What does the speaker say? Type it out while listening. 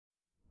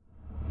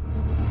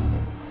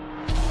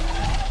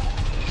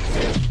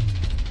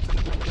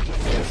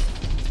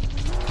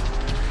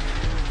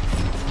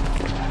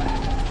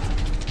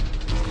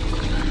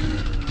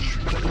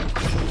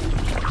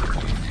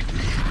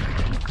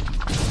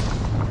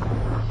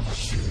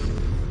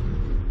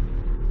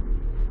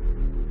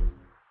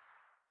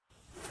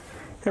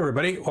Hey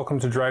everybody, welcome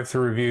to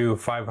Drive-Thru Review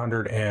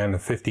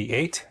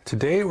 558.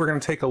 Today we're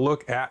going to take a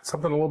look at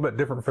something a little bit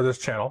different for this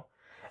channel,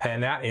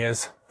 and that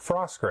is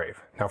Frostgrave.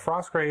 Now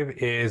Frostgrave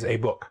is a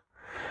book,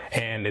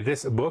 and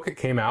this book, it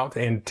came out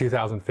in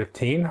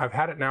 2015. I've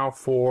had it now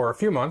for a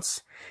few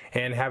months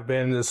and have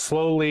been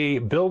slowly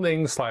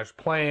building /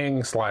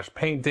 playing /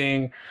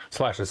 painting /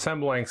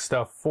 assembling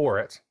stuff for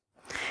it.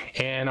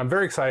 And I'm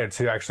very excited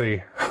to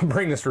actually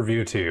bring this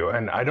review to you.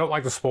 And I don't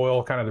like to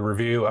spoil kind of the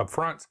review up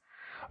front,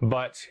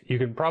 but you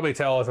can probably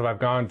tell as if I've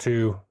gone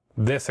to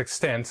this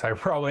extent, I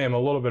probably am a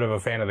little bit of a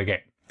fan of the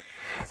game.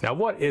 Now,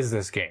 what is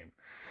this game?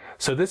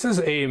 So this is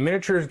a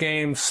miniatures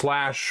game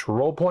 /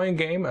 role-playing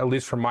game, at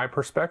least from my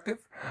perspective.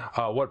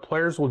 What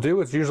players will do,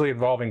 it's usually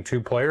involving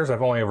 2 players.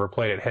 I've only ever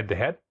played it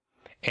head-to-head.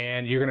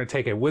 And you're going to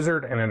take a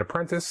wizard and an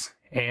apprentice,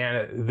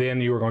 and then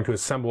you are going to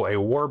assemble a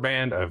war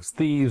band of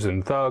thieves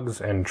and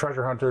thugs and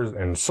treasure hunters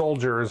and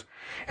soldiers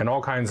and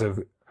all kinds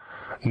of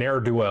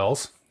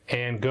ne'er-do-wells,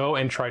 and go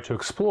and try to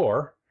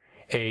explore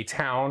a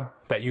town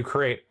that you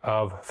create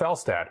of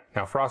Felstad.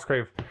 Now,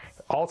 Frostgrave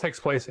all takes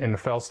place in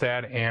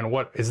Felstad, and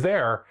what is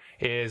there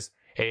is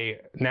a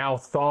now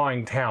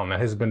thawing town that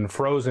has been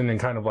frozen in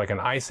kind of like an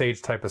ice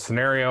age type of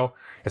scenario.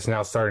 It's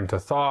now starting to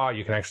thaw.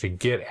 You can actually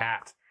get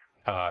at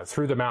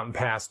through the mountain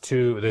pass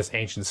to this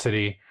ancient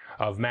city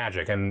of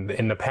magic. And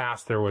in the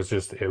past, it was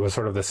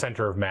sort of the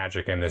center of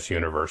magic in this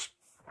universe.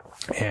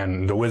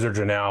 And the wizards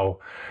are now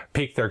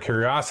piqued their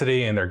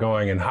curiosity, and they're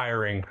going and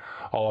hiring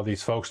all of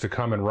these folks to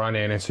come and run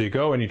in. And so you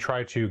go and you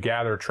try to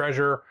gather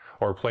treasure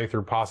or play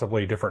through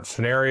possibly different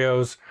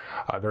scenarios.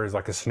 There is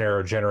like a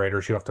scenario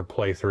generator, so you have to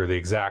play through the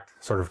exact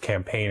sort of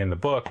campaign in the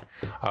book.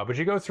 But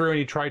you go through and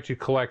you try to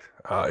collect,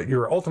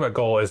 your ultimate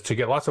goal is to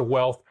get lots of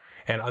wealth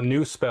and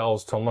new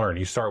spells to learn.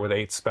 You start with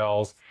 8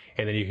 spells,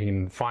 and then you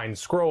can find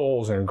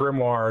scrolls and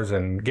grimoires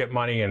and get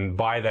money and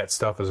buy that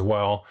stuff as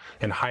well,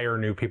 and hire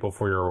new people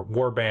for your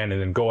warband,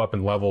 and then go up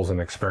in levels and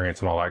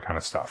experience and all that kind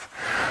of stuff.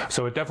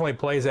 So it definitely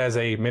plays as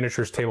a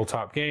miniatures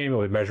tabletop game.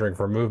 You'll be measuring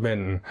for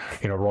movement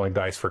and, rolling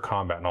dice for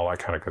combat and all that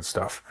kind of good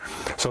stuff.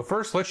 So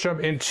first, let's jump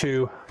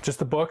into just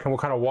the book, and we'll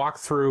kind of walk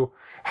through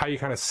how you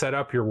kind of set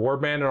up your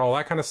warband and all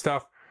that kind of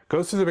stuff.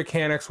 Goes through the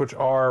mechanics, which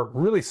are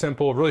really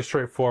simple, really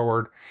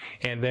straightforward,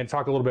 and then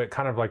talk a little bit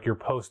kind of like your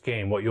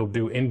post-game, what you'll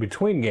do in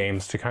between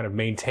games to kind of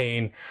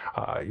maintain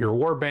your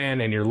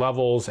warband and your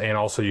levels, and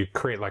also you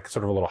create like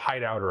sort of a little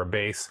hideout or a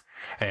base,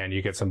 and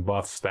you get some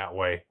buffs that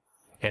way.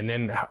 And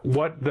then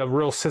what the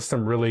real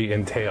system really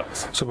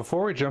entails. So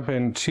before we jump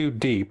in too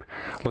deep,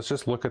 let's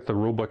just look at the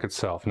rule book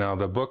itself. Now,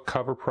 the book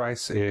cover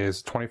price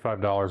is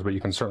 $25, but you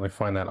can certainly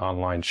find that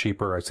online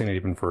cheaper. I've seen it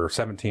even for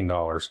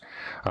 $17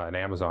 on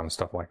Amazon and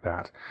stuff like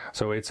that.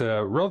 So it's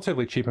a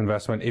relatively cheap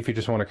investment if you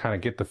just want to kind of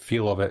get the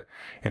feel of it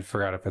and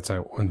figure out if it's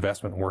an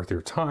investment worth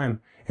your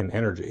time and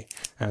energy.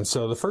 And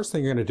so the first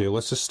thing you're going to do,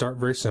 let's just start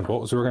very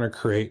simple, is we're going to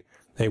create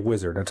a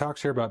wizard. It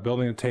talks here about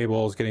building the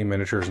tables, getting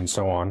miniatures, and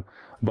so on,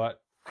 but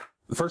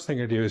the first thing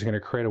you're going to do is you're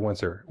going to create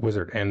a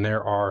wizard, and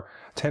there are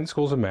 10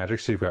 schools of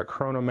magic. So you've got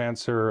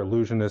Chronomancer,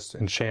 Illusionist,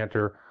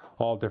 Enchanter,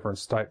 all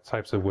different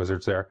types of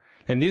wizards there.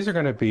 And these are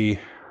going to be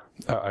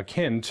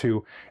akin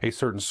to a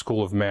certain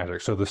school of magic.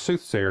 So the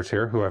Soothsayers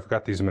here, who I've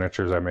got these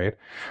miniatures I made,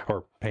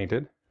 or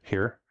painted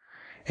here,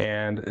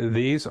 and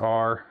these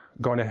are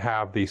going to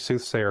have the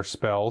Soothsayer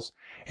spells,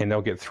 and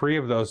they'll get 3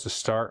 of those to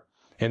start.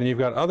 And then you've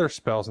got other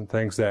spells and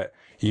things that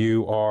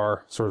you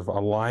are sort of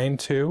aligned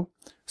to.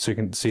 So you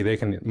can see they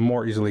can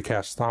more easily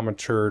cast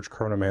Thaumaturge,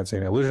 Chronomancy,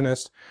 and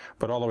Illusionist.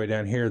 But all the way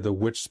down here, the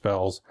witch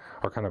spells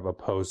are kind of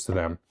opposed to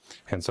them.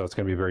 And so it's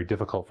going to be very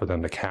difficult for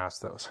them to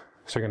cast those.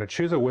 So you're going to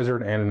choose a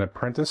wizard and an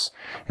apprentice.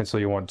 And so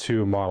you want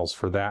 2 models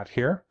for that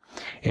here.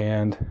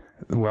 And,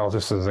 well,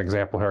 just as an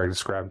example here, I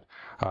described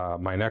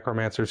my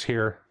Necromancers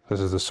here.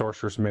 This is the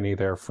Sorcerer's Mini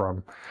there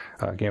from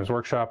Games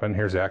Workshop. And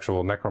here's the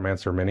actual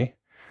Necromancer Mini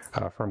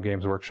from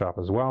Games Workshop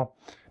as well.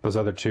 Those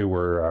other 2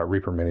 were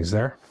Reaper Minis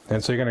there.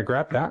 And so you're going to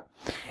grab that,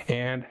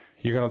 and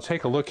you're going to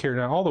take a look here.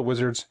 Now, all the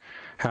wizards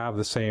have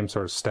the same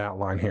sort of stat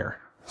line here.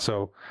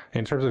 So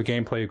in terms of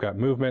gameplay, you've got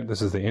movement.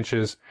 This is the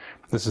inches.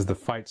 This is the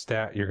fight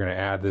stat. You're going to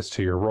add this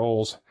to your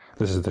rolls.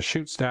 This is the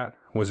shoot stat.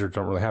 Wizards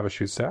don't really have a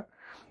shoot stat.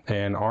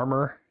 And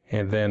armor.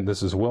 And then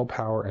this is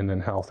willpower, and then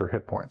health or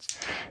hit points.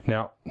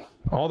 Now,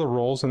 all the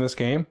rolls in this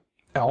game,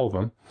 all of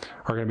them,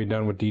 are going to be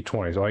done with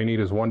D20s. All you need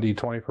is 1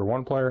 D20 for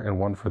one player and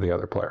 1 for the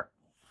other player.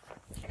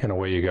 And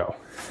away you go.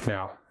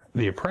 Now,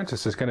 the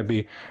apprentice is going to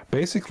be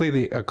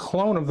basically a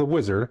clone of the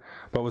wizard,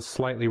 but with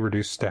slightly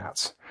reduced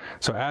stats.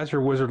 So as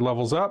your wizard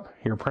levels up,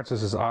 your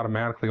apprentice is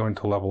automatically going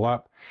to level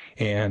up,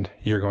 and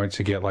you're going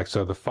to get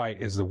so the fight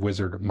is the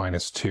wizard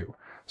 -2.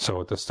 So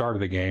at the start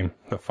of the game,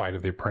 the fight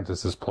of the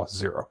apprentice is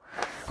 +0.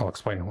 I'll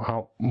explain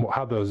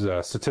how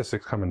those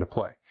statistics come into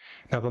play.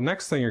 Now, the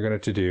next thing you're going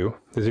to do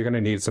is you're going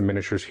to need some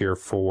miniatures here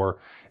for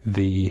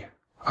the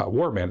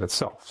warband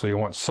itself. So you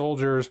want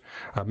soldiers,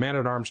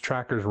 man-at-arms,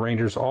 trackers,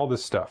 rangers, all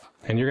this stuff.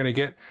 And you're going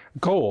to get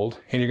gold,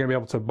 and you're going to be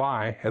able to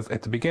buy,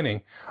 at the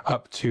beginning,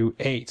 up to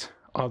 8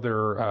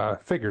 other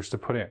figures to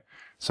put in.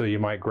 So you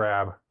might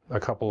grab a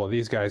couple of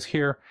these guys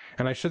here.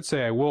 And I should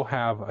say I will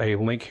have a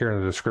link here in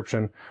the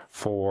description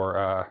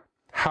for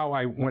how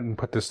I went and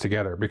put this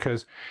together,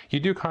 because you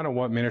do kind of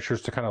want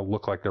miniatures to kind of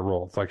look like their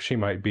roles. Like she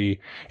might be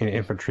an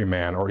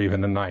infantryman or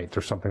even a knight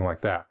or something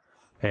like that.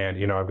 And,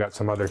 you know, I've got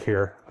some other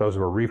here. Those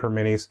were Reaper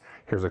minis.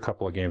 Here's a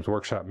couple of Games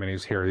Workshop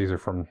minis here. These are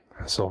from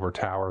Silver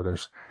Tower.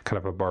 There's kind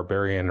of a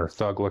barbarian or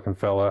thug looking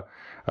fella.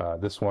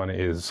 This one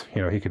is,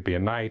 you know, he could be a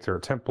knight or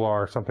a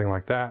Templar or something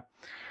like that.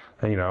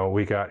 And, you know,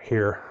 we got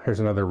here's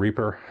another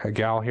Reaper, a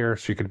gal here.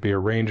 She could be a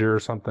ranger or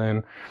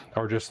something,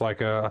 or just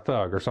like a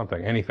thug or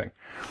something, anything.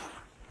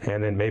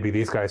 And then maybe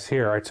these guys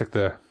here, I took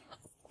the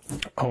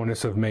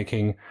onus of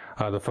making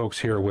the folks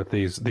here with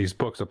these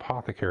books,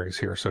 apothecaries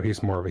here. So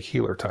he's more of a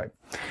healer type.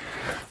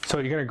 So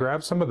you're going to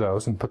grab some of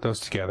those and put those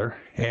together.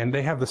 And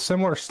they have the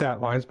similar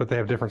stat lines, but they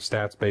have different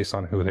stats based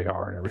on who they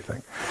are and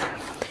everything.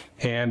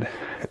 And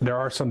there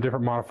are some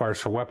different modifiers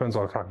for weapons.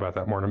 I'll talk about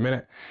that more in a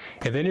minute.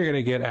 And then you're going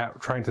to get at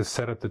trying to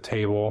set up the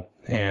table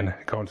and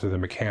go into the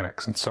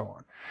mechanics and so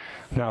on.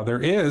 Now,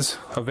 there is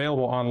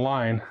available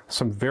online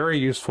some very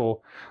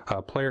useful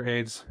player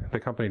aids. The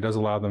company does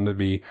allow them to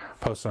be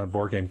posted on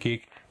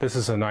BoardGameGeek. This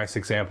is a nice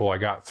example I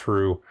got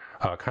through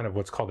kind of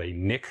what's called a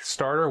Nick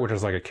starter, which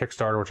is like a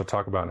Kickstarter, which I'll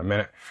talk about in a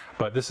minute.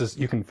 But this is,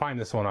 you can find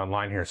this one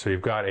online here. So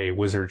you've got a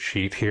wizard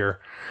sheet here.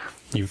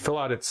 You fill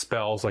out its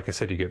spells. Like I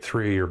said, you get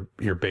 3,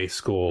 your base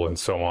school and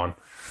so on.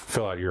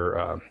 Fill out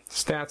your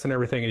stats and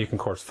everything, and you can,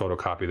 of course,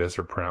 photocopy this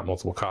or print out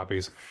multiple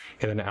copies,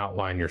 and then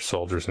outline your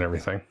soldiers and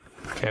everything.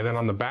 And then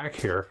on the back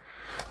here,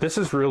 this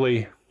is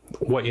really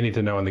what you need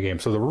to know in the game.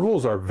 So the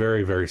rules are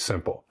very, very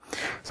simple.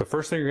 So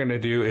first thing you're going to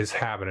do is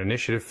have an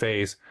initiative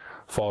phase,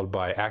 followed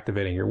by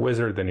activating your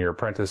wizard, then your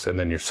apprentice, and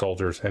then your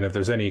soldiers. And if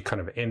there's any kind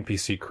of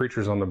NPC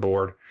creatures on the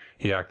board,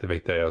 you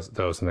activate those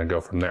and then go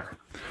from there.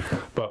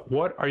 But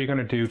what are you going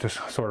to do to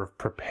sort of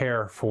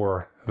prepare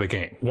for the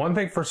game? One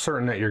thing for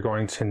certain that you're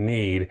going to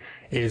need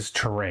is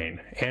terrain.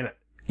 And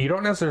you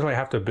don't necessarily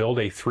have to build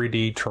a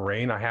 3D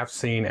terrain. I have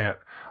seen at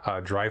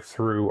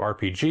Drive-Thru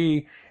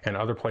RPG and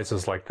other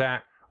places like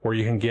that where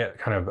you can get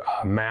kind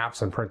of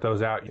maps and print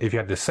those out. If you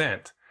had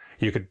Descent,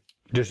 you could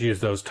just use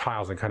those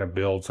tiles and kind of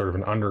build sort of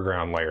an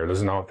underground layer. It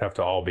doesn't have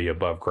to all be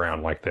above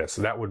ground like this.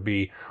 So that would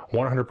be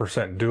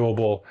 100%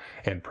 doable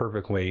and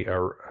perfectly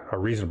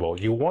reasonable.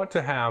 You want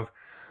to have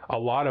a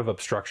lot of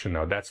obstruction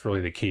though. That's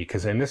really the key,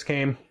 because in this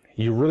game,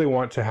 you really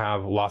want to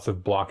have lots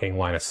of blocking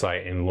line of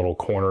sight in little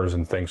corners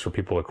and things for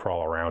people to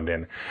crawl around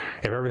in.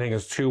 If everything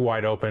is too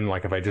wide open,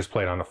 like if I just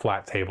played on a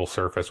flat table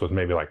surface with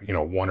maybe like, you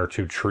know, 1 or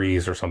 2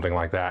 trees or something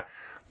like that,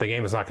 the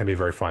game is not going to be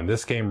very fun.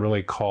 This game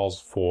really calls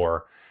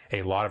for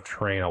a lot of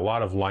terrain, a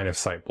lot of line of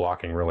sight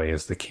blocking really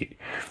is the key.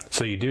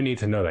 So you do need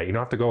to know that. You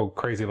don't have to go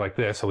crazy like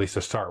this, at least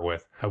to start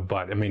with.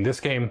 But I mean, this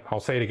game, I'll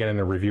say it again in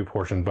the review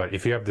portion, but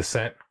if you have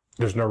Descent,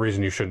 there's no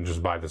reason you shouldn't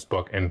just buy this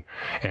book and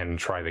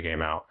try the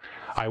game out.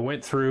 I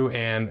went through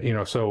and, you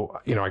know, so,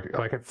 you know,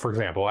 like for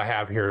example, I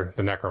have here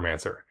the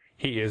Necromancer.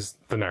 He is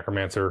the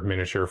Necromancer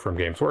miniature from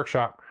Games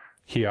Workshop.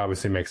 He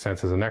obviously makes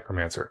sense as a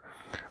Necromancer.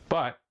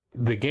 But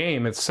the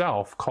game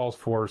itself calls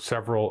for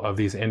several of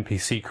these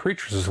NPC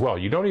creatures as well.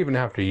 You don't even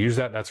have to use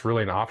that. That's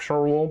really an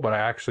optional rule, but I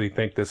actually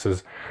think this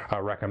is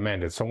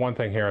recommended. So one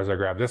thing here is I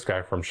grabbed this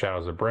guy from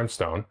Shadows of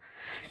Brimstone,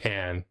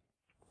 and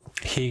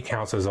he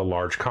counts as a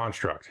large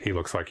construct. He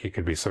looks like he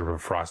could be sort of a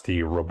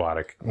frosty,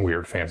 robotic,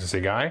 weird fantasy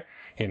guy,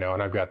 you know,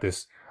 and I've got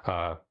this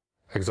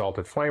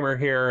Exalted Flamer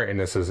here, and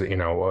this is, you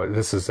know,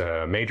 this is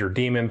a major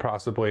demon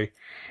possibly,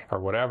 or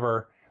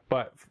whatever.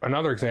 But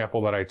another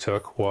example that I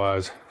took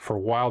was for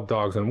Wild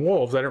Dogs and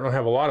Wolves. I didn't really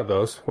have a lot of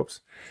those.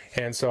 Whoops.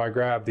 And so I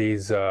grabbed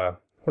these, what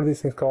are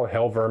these things called?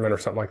 Hell Vermin or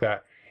something like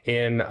that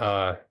in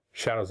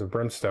Shadows of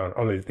Brimstone.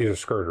 Oh, these are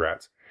Scourge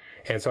Rats.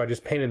 And so I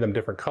just painted them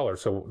different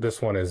colors. So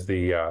this one is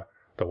the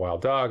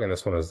Wild Dog, and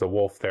this one is the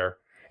Wolf there.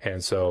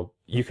 And so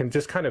you can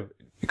just kind of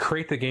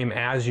create the game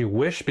as you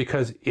wish,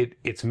 because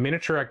it's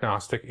miniature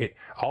agnostic.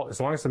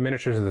 As long as the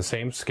miniatures are the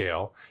same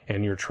scale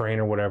and your terrain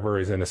or whatever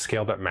is in a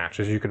scale that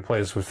matches, you can play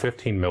this with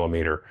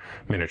 15mm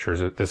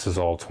miniatures. This is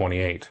all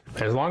 28.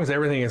 As long as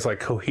everything is like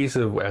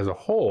cohesive as a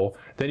whole,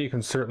 then you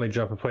can certainly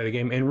jump and play the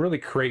game and really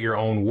create your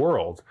own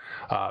world.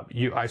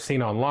 I've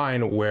seen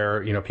online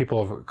where, you know,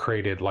 people have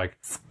created like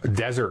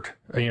desert,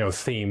 you know,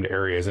 themed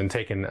areas and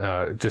taken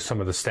just some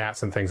of the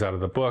stats and things out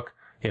of the book,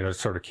 you know, to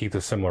sort of keep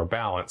the similar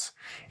balance,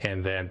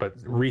 and then, but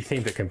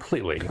rethemed it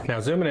completely.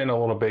 Now, zooming in a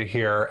little bit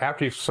here,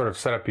 after you've sort of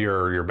set up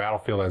your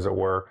battlefield, as it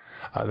were,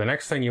 the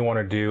next thing you want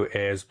to do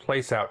is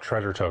place out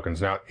treasure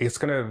tokens. Now, it's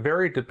going to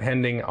vary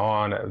depending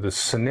on the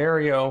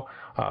scenario,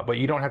 but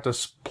you don't have to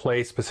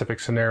play specific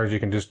scenarios. You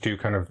can just do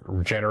kind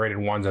of generated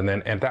ones, and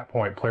then at that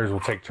point, players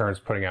will take turns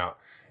putting out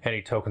any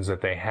tokens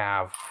that they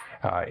have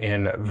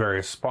in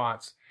various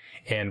spots.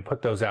 and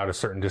put those out a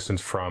certain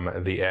distance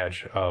from the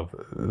edge of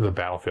the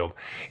battlefield.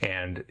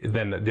 And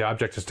then the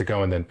object is to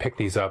go and then pick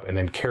these up and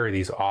then carry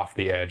these off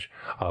the edge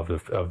of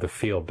the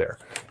field there.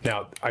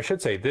 Now, I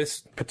should say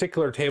this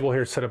particular table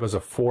here is set up as a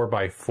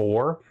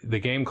 4x4. The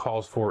game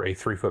calls for a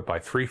 3 foot by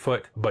 3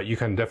 foot, but you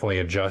can definitely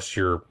adjust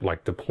your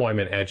like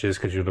deployment edges,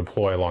 because you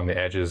deploy along the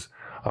edges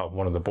of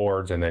one of the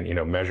boards and then, you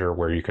know, measure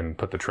where you can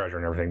put the treasure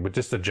and everything, but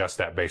just adjust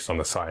that based on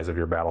the size of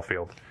your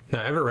battlefield.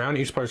 Now, every round,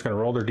 each player is going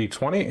to roll their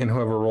d20, and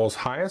whoever rolls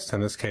highest,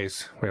 in this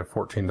case, we have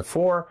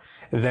 14-4,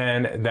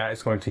 then that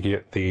is going to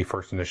get the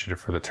first initiative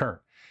for the turn.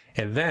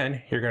 And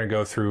then you're going to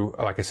go through,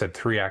 like I said,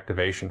 3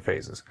 activation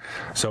phases.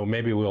 So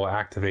maybe we'll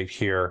activate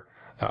here,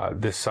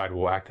 this side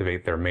will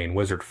activate their main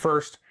wizard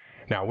first.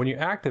 Now, when you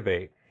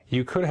activate,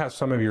 you could have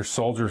some of your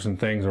soldiers and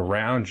things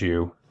around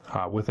you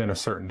within a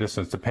certain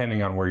distance,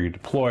 depending on where you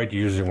deployed.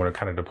 You usually want to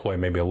kind of deploy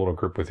maybe a little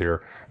group with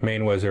your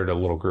main wizard, a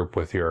little group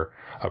with your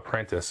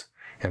apprentice,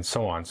 and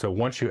so on. So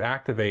once you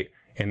activate,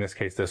 in this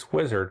case, this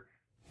wizard,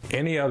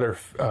 any other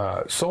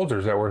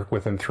soldiers that were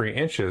within 3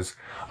 inches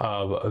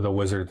of the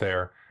wizard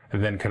there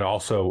then can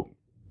also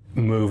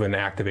move and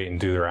activate and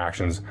do their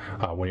actions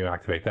when you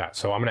activate that.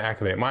 So I'm going to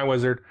activate my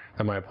wizard,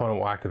 and my opponent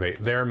will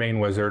activate their main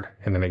wizard,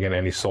 and then again,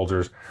 any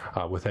soldiers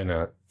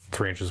within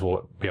 3 inches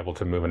will be able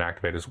to move and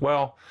activate as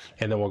well,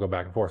 and then we'll go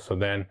back and forth. So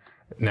then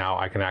now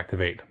I can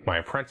activate my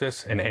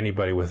apprentice, and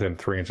anybody within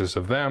 3 inches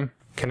of them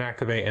can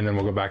activate, and then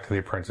we'll go back to the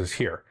apprentice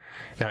here.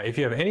 Now, if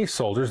you have any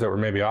soldiers that were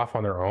maybe off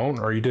on their own,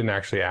 or you didn't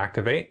actually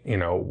activate, you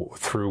know,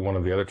 through one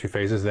of the other 2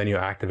 phases, then you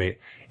activate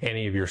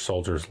any of your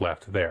soldiers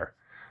left there.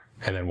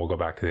 And then we'll go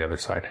back to the other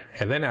side.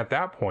 And then at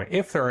that point,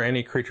 if there are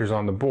any creatures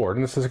on the board,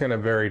 and this is going to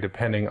vary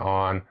depending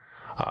on,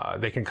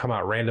 they can come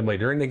out randomly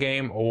during the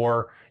game,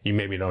 or you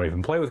maybe don't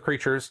even play with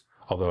creatures,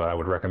 although I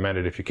would recommend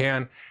it if you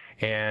can.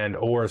 And,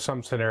 or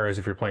some scenarios,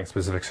 if you're playing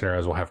specific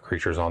scenarios, will have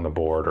creatures on the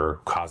board or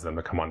cause them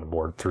to come on the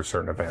board through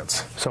certain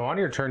events. So on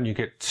your turn, you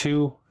get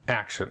 2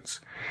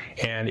 actions.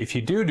 And if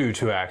you do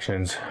 2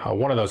 actions,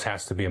 one of those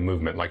has to be a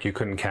movement. Like you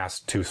couldn't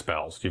cast 2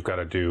 spells. You've got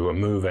to do a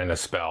move and a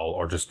spell,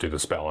 or just do the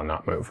spell and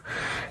not move.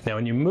 Now,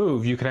 when you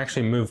move, you can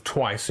actually move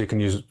twice, so you can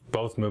use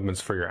both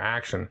movements for your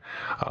action.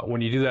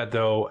 When you do that,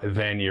 though,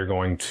 then you're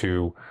going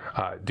to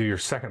do your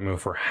second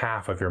move for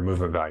half of your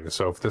movement value.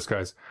 So if this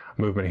guy's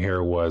movement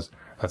here was,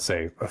 let's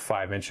say,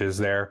 5 inches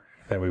there,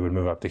 then we would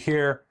move up to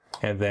here,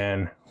 and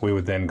then we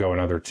would then go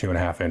another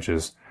 2.5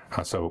 inches.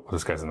 So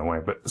this guy's in the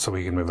way, but so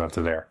we can move up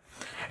to there.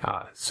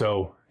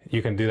 So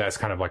you can do that as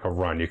kind of like a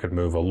run. You could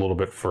move a little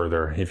bit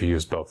further if you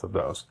use both of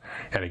those.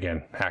 And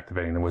again,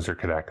 activating the wizard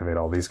could activate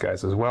all these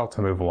guys as well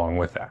to move along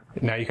with that.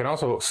 Now you can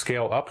also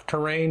scale up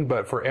terrain,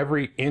 but for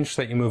every inch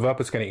that you move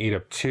up, it's going to eat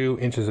up 2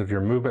 inches of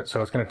your movement.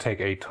 So it's going to take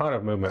a ton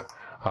of movement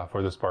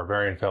for this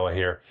barbarian fella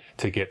here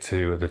to get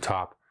to the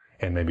top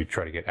and maybe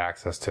try to get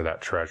access to that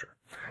treasure.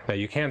 Now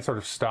you can sort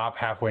of stop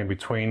halfway in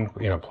between.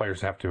 You know,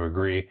 players have to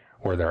agree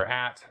where they're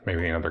at.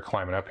 Maybe, you know, they're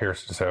climbing up here,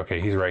 so to say, okay,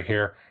 he's right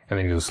here, and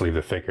then you just leave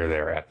the figure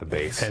there at the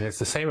base. And it's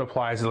the same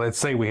applies. Let's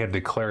say we had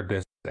declared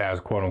this as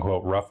quote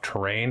unquote rough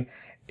terrain.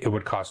 It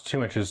would cost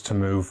 2 inches to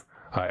move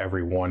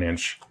every 1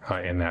 inch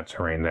in that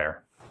terrain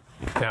there.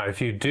 Now,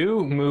 if you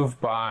do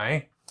move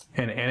by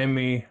an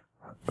enemy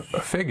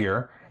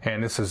figure,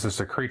 and this is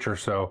just a creature,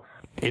 so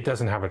it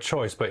doesn't have a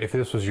choice, but if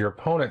this was your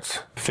opponent's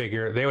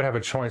figure, they would have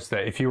a choice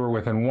that if you were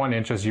within 1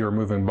 inch as you were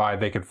moving by,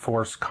 they could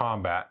force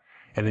combat,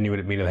 and then you would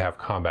immediately have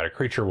combat. A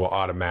creature will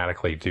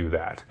automatically do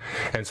that.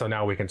 And so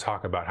now we can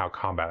talk about how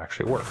combat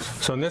actually works.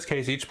 So in this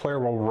case, each player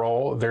will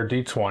roll their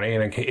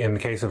d20, and in the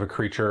case of a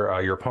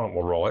creature, your opponent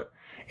will roll it.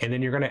 And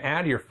then you're going to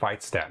add your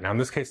fight stat. Now in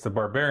this case, the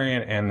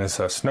barbarian and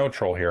this snow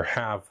troll here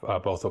have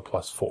both a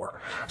 +4.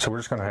 So we're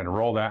just going to go ahead and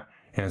roll that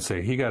and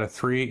say he got a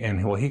 3,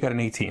 and well, he got an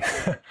 18.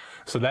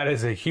 So that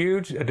is a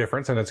huge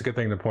difference, and it's a good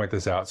thing to point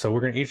this out. So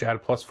we're going to each add a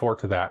 +4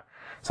 to that.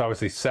 So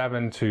obviously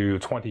 7 to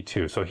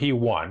 22. So he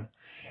won.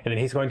 And then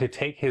he's going to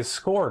take his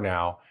score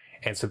now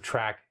and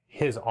subtract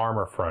his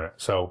armor from it.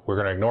 So we're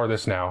going to ignore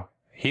this now.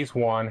 He's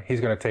won.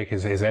 He's going to take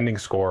his ending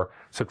score,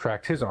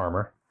 subtract his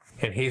armor,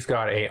 and he's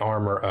got a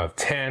armor of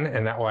 10,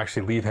 and that will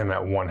actually leave him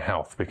at 1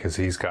 health because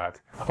he's got,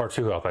 or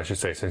 2 health, I should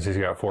say, since he's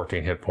got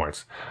 14 hit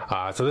points.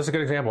 So this is a good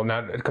example.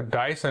 Now,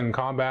 dice and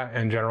combat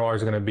in general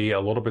is going to be a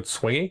little bit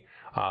swingy.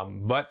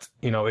 But,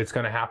 you know, it's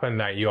going to happen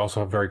that you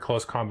also have very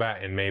close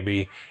combat, and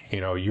maybe,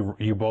 you know,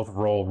 you both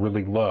roll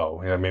really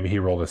low. You know, maybe he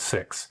rolled a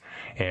 6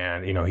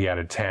 and, you know, he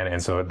added 10,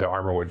 and so the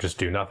armor would just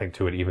do nothing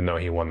to it even though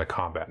he won the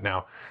combat.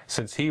 Now,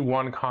 since he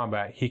won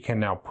combat, he can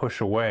now push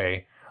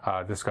away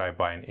this guy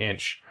by 1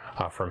 inch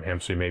from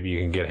him, so maybe you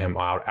can get him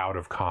out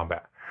of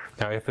combat.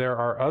 Now, if there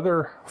are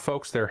other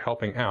folks there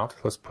helping out,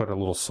 let's put a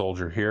little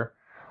soldier here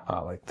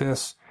like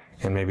this,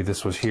 and maybe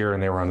this was here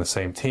and they were on the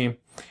same team.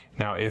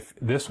 Now, if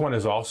this one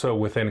is also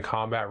within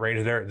combat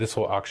range there, this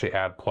will actually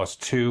add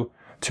 +2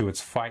 to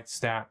its fight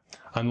stat,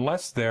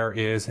 unless there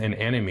is an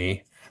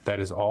enemy that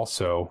is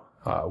also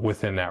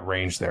within that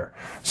range there.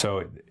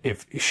 So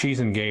if she's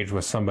engaged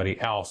with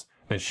somebody else,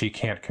 then she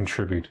can't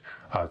contribute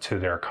to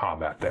their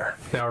combat there.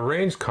 Now,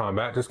 ranged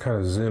combat, just kind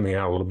of zooming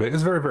out a little bit,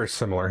 is very, very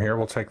similar here.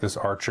 We'll take this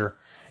archer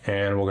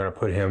and we're going to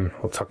put him,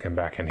 we'll tuck him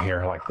back in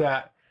here like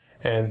that.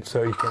 And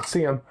so you can't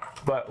see him,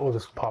 but we'll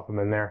just pop him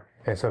in there.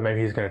 And so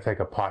maybe he's going to take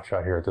a pot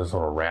shot here at this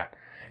little rat.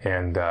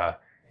 And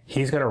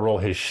he's going to roll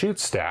his shoot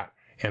stat,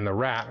 and the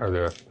rat, or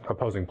the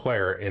opposing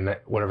player, in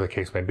that, whatever the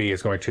case may be,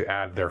 is going to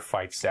add their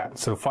fight stat.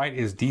 So fight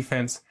is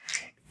defense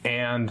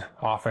and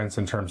offense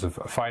in terms of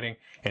fighting,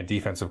 and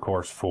defense, of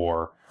course,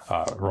 for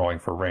rolling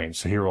for range.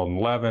 So he rolled an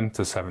 11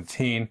 to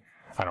 17.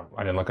 I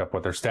didn't look up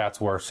what their stats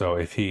were, so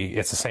if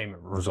it's the same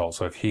result.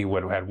 So if he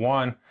would have had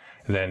 1,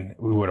 then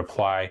we would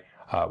apply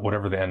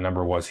whatever the end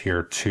number was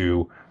here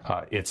to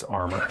its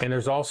armor. And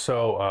there's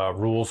also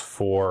rules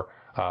for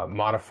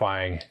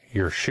modifying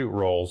your shoot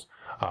rolls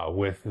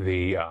with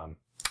the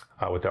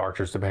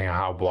archers, depending on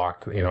how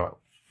blocked,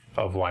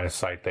 of line of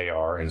sight they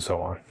are, and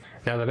so on.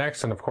 Now the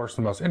next, and of course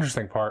the most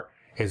interesting part,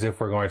 is if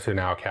we're going to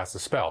now cast a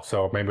spell.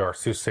 So maybe our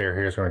soothsayer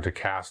here is going to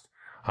cast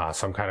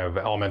some kind of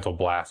elemental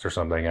blast or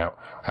something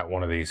at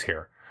one of these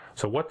here.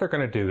 So what they're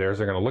going to do there is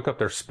they're going to look up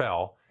their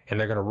spell, and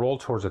they're going to roll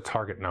towards a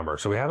target number.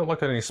 So we haven't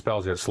looked at any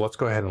spells yet, so let's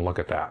go ahead and look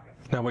at that.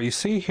 Now what you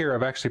see here,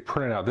 I've actually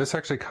printed out, this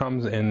actually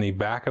comes in the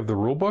back of the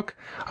rule book,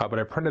 but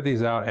I printed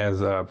these out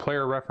as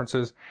player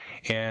references,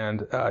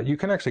 and you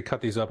can actually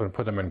cut these up and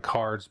put them in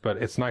cards, but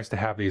it's nice to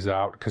have these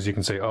out because you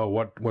can say, oh,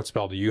 what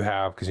spell do you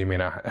have? Because you may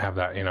not have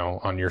that,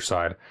 on your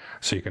side,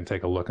 so you can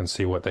take a look and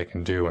see what they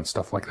can do and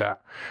stuff like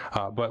that.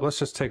 But let's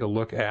just take a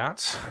look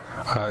at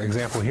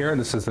example here.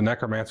 This is the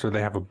Necromancer.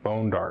 They have a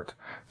bone dart.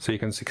 So you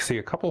can see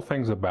a couple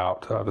things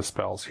about the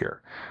spells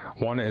here.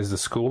 One is the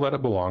school that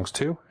it belongs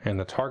to, and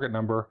the target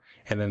number,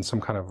 and then some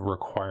kind of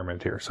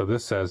requirement here. So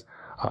this says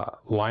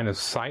line of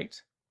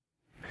sight,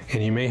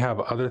 and you may have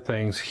other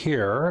things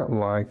here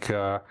like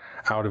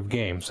out of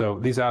game. So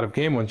these out of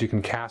game ones you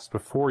can cast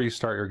before you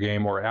start your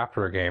game or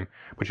after a game,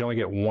 but you only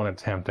get 1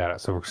 attempt at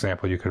it. So for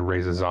example, you could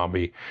raise a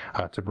zombie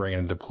to bring in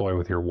and deploy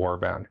with your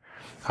warband.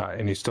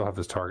 And you still have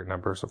those target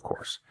numbers, of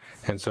course.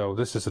 And so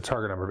this is a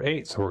target number of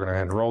 8, so we're going to go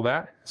ahead and roll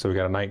that. So we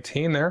got a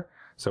 19 there,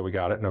 so we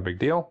got it, no big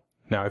deal.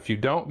 Now if you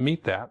don't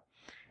meet that,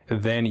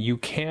 then you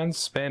can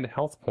spend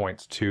health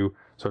points to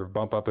sort of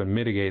bump up and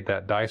mitigate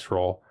that dice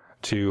roll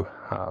to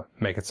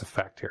make its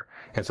effect here.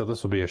 And so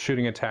this will be a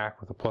shooting attack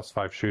with a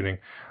 +5 shooting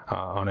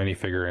on any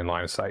figure in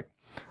line of sight.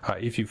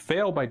 If you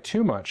fail by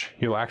too much,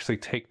 you'll actually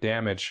take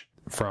damage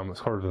from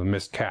sort of the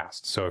missed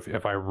cast. So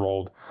if I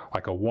rolled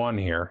like a 1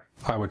 here,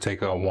 I would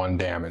take a 1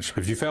 damage.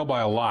 If you fail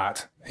by a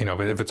lot,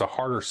 if it's a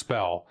harder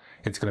spell,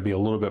 it's going to be a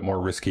little bit more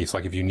risky. It's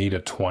like if you need a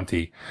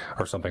 20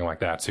 or something like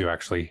that to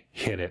actually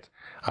hit it,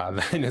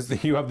 then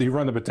you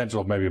run the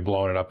potential of maybe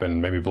blowing it up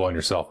and maybe blowing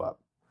yourself up.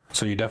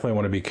 So you definitely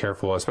want to be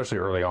careful, especially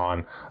early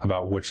on,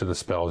 about which of the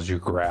spells you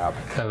grab.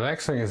 Now the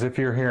next thing is if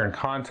you're here in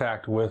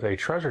contact with a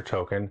treasure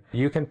token,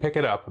 you can pick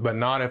it up, but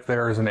not if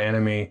there is an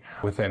enemy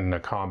within the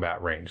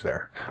combat range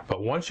there.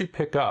 But once you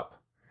pick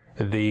up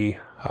the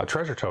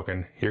treasure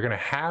token, you're going to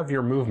have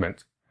your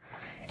movement,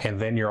 and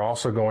then you're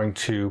also going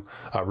to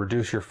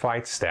reduce your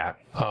fight stat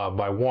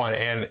by 1,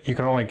 and you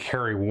can only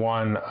carry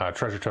 1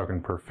 treasure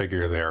token per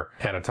figure there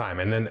at a time.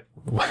 And then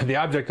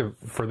the objective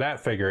for that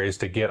figure is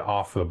to get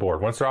off the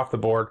board. Once they're off the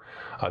board,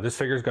 this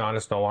figure's gone,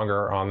 it's no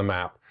longer on the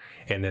map,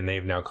 and then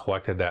they've now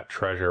collected that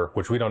treasure,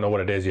 which we don't know what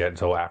it is yet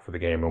until after the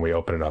game when we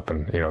open it up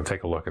and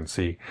take a look and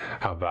see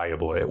how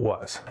valuable it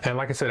was. And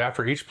like I said,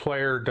 after each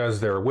player does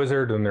their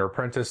wizard and their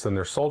apprentice and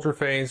their soldier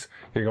phase,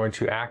 you're going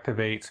to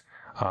activate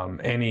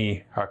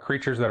any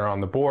creatures that are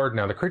on the board.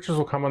 Now the creatures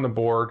will come on the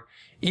board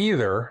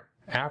either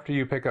after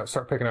you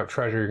start picking up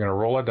treasure. You're going to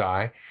roll a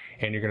die,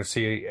 and you're going to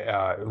see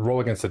roll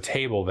against the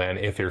table then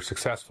if you're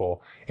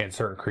successful, and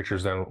certain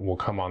creatures then will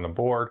come on the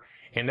board,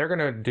 and they're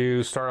going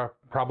to start off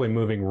probably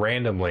moving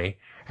randomly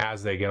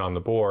as they get on the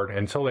board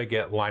until they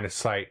get line of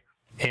sight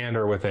and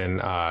are within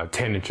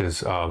 10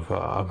 inches of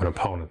an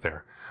opponent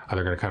there.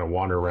 They're going to kind of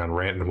wander around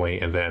randomly,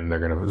 and then they're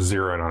going to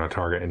zero in on a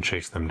target and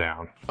chase them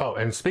down. Oh,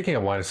 and speaking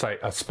of line of sight,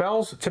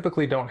 spells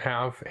typically don't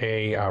have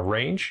a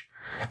range,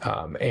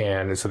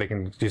 and so they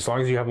can, as long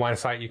as you have line of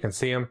sight, you can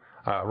see them.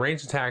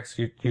 Ranged attacks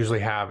usually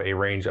have a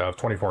range of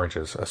 24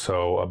 inches,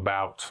 so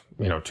about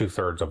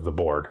 2/3 of the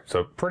board.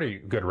 So pretty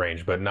good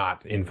range, but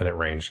not infinite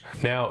range.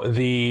 Now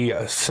the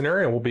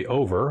scenario will be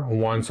over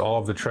once all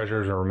of the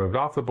treasures are removed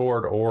off the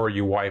board, or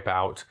you wipe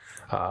out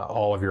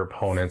all of your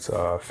opponent's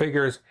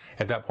figures.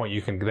 At that point,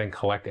 you can then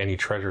collect any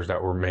treasures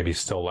that were maybe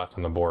still left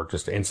on the board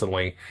just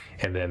instantly,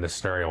 and then the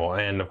scenario will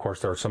end. Of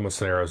course, there are some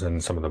scenarios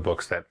in some of the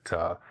books that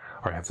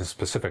have the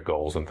specific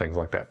goals and things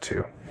like that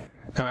too.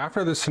 Now,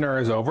 after the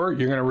scenario is over,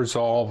 you're going to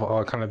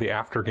resolve kind of the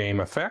after-game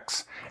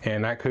effects,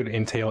 and that could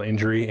entail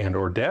injury and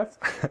or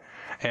death.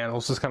 And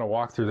let's just kind of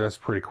walk through this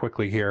pretty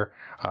quickly here.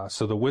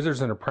 So the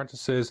wizards and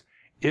apprentices,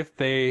 if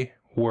they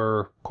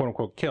were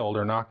quote-unquote killed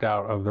or knocked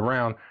out of the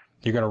round,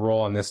 you're going to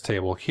roll on this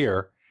table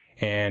here.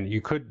 And you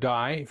could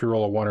die if you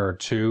roll a 1 or a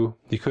 2.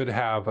 You could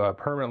have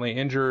permanently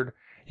injured.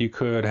 You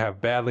could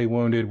have badly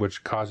wounded,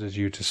 which causes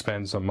you to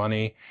spend some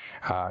money.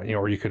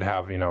 Or you could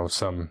have,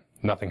 some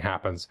nothing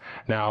happens.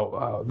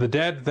 Now, the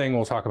dead thing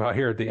we'll talk about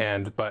here at the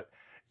end, but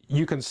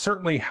you can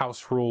certainly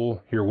house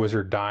rule your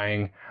wizard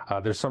dying.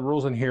 There's some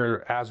rules in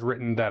here as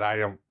written that I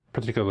don't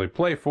particularly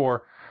play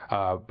for,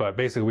 but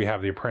basically we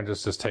have the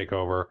apprentices take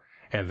over,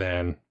 and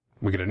then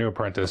we get a new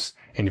apprentice,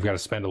 and you've got to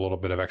spend a little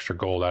bit of extra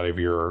gold out of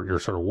your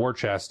sort of war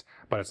chest,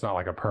 but it's not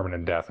like a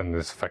permanent death, and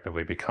this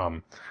effectively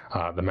become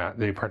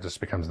the apprentice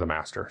becomes the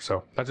master.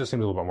 So that just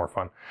seems a little bit more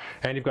fun.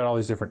 And you've got all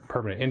these different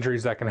permanent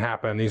injuries that can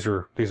happen. These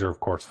are of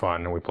course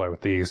fun, and we play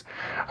with these.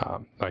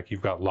 Like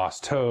you've got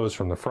lost toes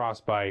from the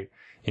frostbite,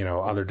 you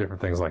know, other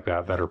different things like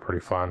that are pretty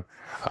fun.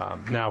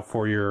 Now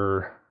for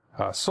your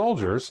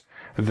soldiers,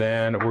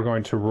 then we're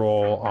going to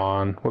roll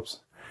on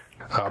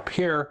up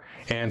here,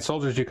 and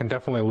soldiers you can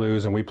definitely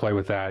lose, and we play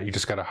with that. You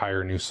just got to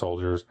hire new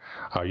soldiers.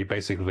 You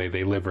basically,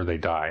 they live or they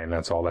die, and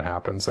that's all that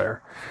happens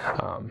there.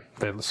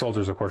 The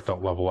soldiers, of course,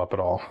 don't level up at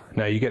all.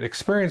 Now you get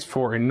experience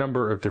for a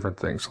number of different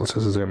things. Let's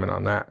just zoom in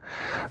on that.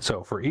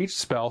 So for each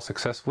spell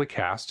successfully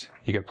cast,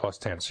 you get plus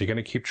 10. So you're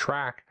going to keep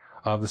track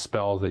of the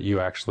spells that you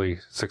actually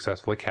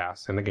successfully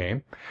cast in the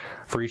game.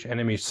 For each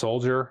enemy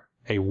soldier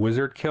a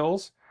wizard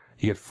kills,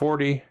 you get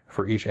 40.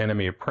 For each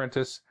enemy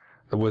apprentice,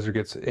 the wizard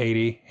gets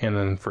 80, and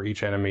then for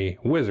each enemy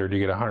wizard, you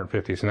get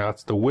 150. So now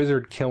it's the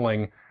wizard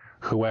killing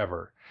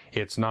whoever.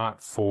 It's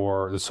not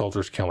for the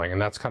soldiers killing,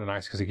 and that's kind of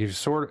nice because it gives you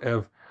sort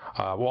of,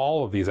 well,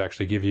 all of these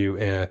actually give you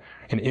an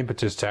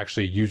impetus to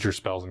actually use your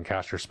spells and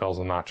cast your spells,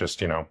 and not just,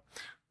 you know,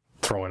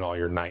 throw in all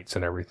your knights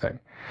and everything.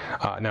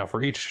 Now,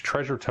 for each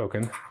treasure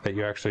token that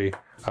you actually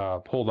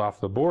pulled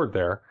off the board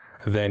there,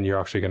 then you're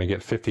actually going to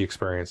get 50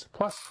 experience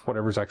plus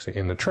whatever's actually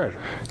in the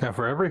treasure. Now,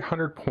 for every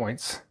 100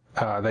 points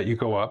that you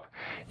go up,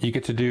 you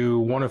get to do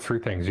one of three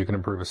things. You can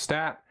improve a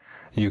stat,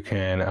 you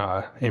can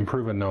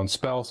improve a known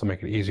spell, so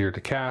make it easier to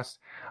cast,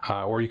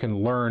 or you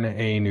can learn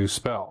a new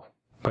spell.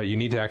 But you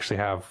need to actually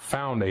have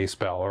found a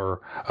spell,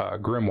 or a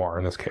grimoire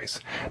in this case.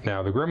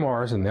 Now, the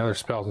grimoires and the other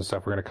spells and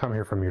stuff are going to come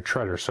here from your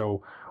treasure.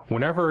 So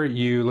whenever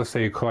you, let's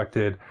say you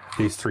collected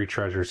these 3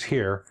 treasures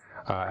here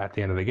at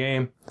the end of the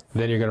game,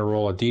 then you're going to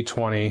roll a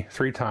d20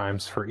 3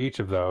 times for each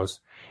of those,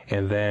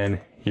 and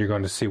then you're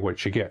going to see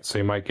what you get. So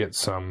you might get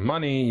some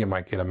money, you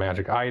might get a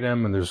magic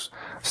item, and there's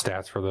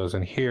stats for those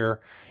in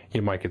here.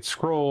 You might get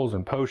scrolls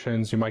and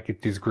potions. You might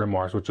get these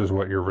grimoires, which is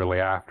what you're really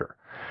after.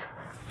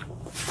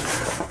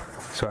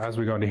 So as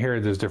we go into here,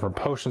 there's different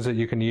potions that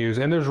you can use,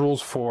 and there's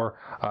rules for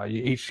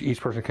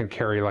each person can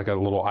carry like a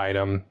little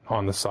item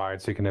on the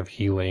side, so you can have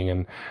healing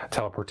and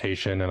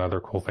teleportation and other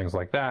cool things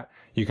like that.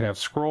 You can have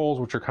scrolls,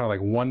 which are kind of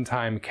like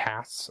one-time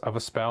casts of a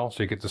spell,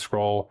 so you get to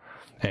scroll,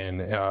 and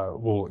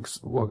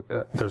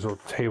there's a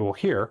table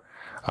here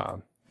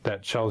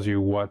that tells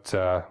you what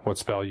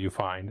spell you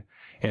find.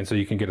 And so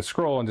you can get a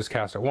scroll and just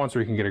cast it once,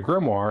 or you can get a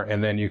grimoire,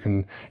 and then you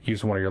can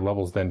use one of your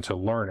levels then to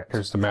learn it.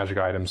 Here's the magic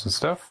items and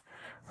stuff.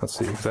 Let's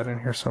see, is that in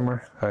here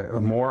somewhere?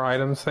 More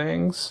items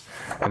things,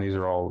 and these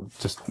are all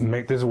just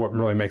this is what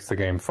really makes the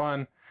game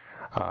fun.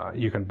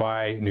 You can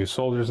buy new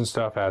soldiers and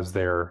stuff as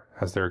they're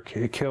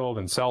killed,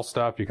 and sell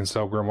stuff. You can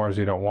sell grimoires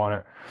you don't want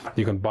it.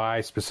 You can buy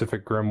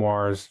specific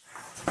grimoires.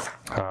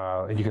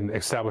 You can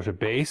establish a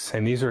base,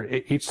 and these are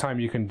each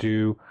time you can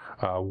do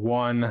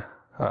one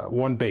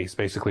base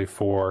basically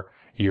for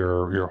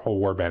your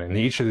whole warband, and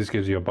each of these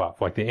gives you a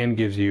buff. Like the inn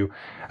gives you,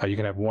 you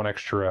can have one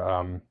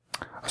extra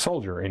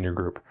soldier in your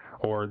group,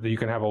 or you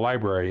can have a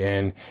library,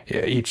 and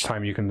each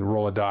time you can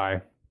roll a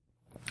die,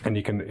 and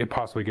you can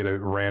possibly get a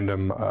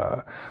random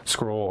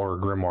scroll or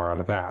grimoire out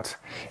of that.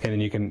 And then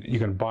you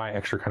can buy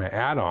extra kind of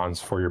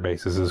add-ons for your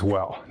bases as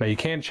well. Now you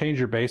can change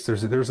your base.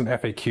 There's an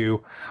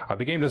FAQ.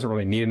 The game doesn't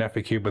really need an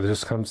FAQ, but there's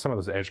some of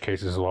those edge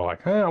cases as well.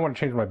 Like, I want to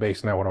change my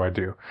base now. What do I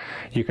do?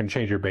 You can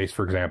change your base,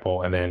 for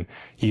example, and then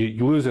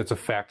you lose its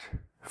effect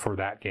for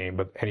that game,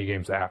 but any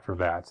games after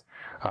that,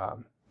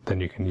 then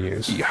you can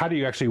use. How do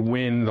you actually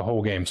win the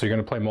whole game? So you're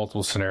going to play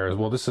multiple scenarios.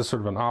 Well, this is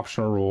sort of an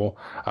optional rule.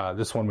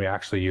 This one we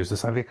actually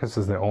use. I think this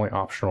is the only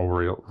optional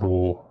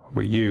rule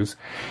we use.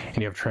 And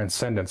you have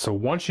Transcendence. So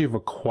once you've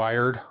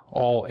acquired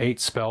all 8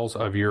 spells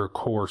of your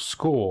core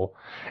school,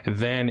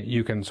 then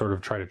you can sort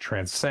of try to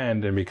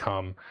transcend and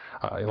become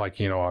like,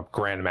 you know, a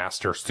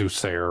Grandmaster,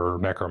 Soothsayer, or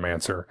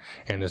Necromancer.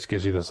 And this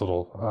gives you this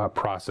little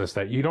process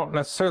that you don't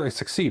necessarily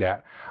succeed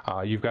at.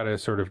 You've got to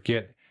sort of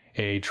get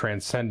a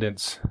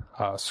Transcendence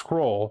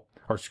scroll,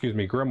 or excuse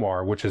me,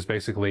 grimoire, which is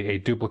basically a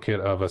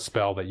duplicate of a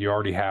spell that you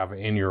already have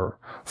in your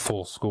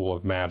full school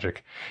of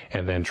magic,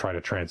 and then try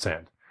to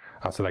transcend.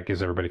 So that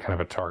gives everybody kind of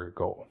a target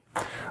goal.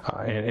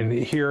 And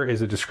here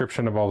is a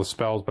description of all the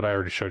spells, but I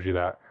already showed you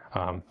that.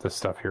 This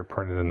stuff here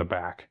printed in the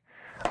back.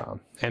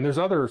 And there's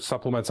other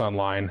supplements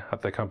online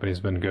that the company's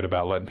been good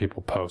about letting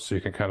people post, so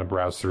you can kind of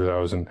browse through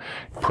those and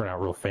print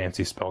out real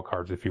fancy spell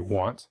cards if you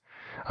want.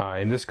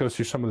 And this goes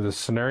through some of the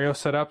scenario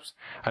setups.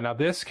 And now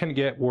this can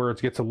get where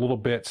it gets a little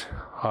bit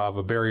of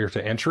a barrier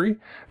to entry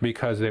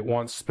because it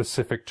wants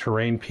specific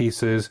terrain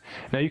pieces.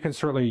 Now you can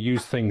certainly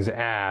use things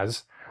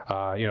as,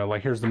 you know,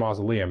 like here's the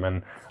mausoleum,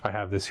 and I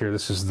have this here.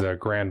 This is the the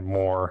Garden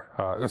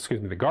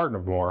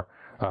of Moor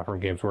from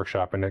Games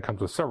Workshop, and it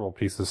comes with several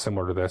pieces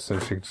similar to this,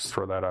 and so you can just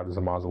throw that out as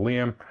a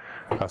mausoleum.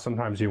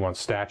 Sometimes you want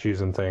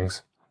statues and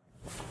things.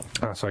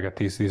 So I got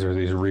these are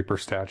these Reaper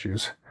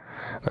statues.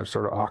 They're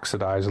sort of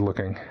oxidized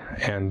looking,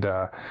 and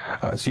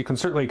so you can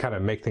certainly kind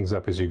of make things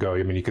up as you go.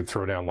 I mean, you could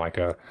throw down like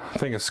a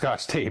thing of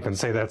Scotch tape and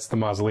say that's the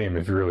mausoleum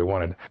if you really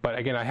wanted. But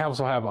again, I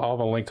also have all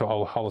the link to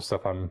all the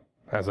stuff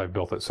as I've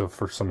built it, so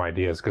for some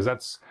ideas, because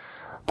that's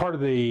part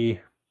of the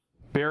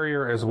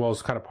barrier as well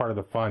as kind of part of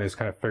the fun is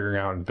kind of figuring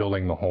out and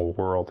building the whole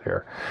world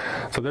here.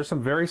 So there's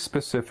some very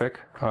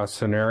specific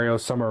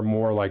scenarios. Some are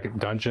more like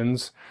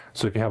dungeons.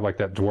 So if you have like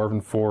that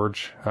Dwarven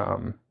Forge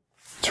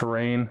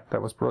terrain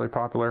that was really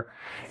popular.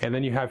 And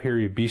then you have here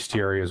your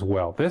bestiary as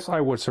well. This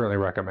I would certainly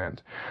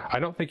recommend. I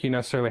don't think you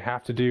necessarily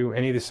have to do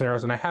any of these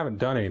scenarios, and I haven't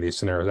done any of these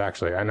scenarios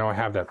actually. I know I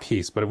have that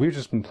piece, but if we've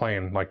just been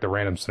playing like the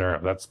random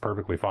scenario, that's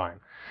perfectly fine.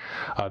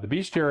 The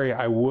bestiary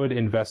I would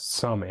invest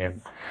some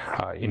in.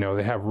 You know,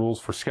 they have rules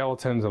for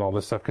skeletons and all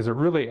this stuff because it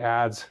really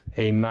adds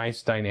a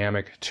nice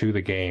dynamic to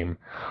the game.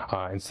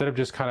 Instead of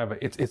just kind of,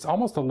 it's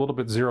almost a little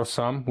bit zero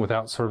sum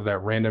without sort of that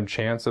random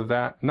chance of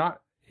that. And I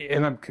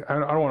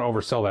don't want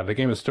to oversell that. The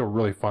game is still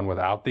really fun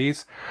without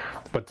these,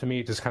 but to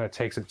me it just kind of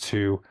takes it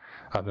to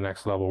the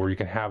next level where you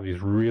can have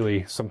these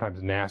really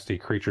sometimes nasty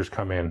creatures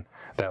come in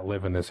that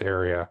live in this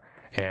area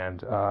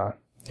and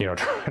you know,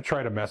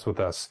 try to mess with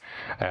us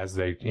as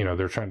they, you know,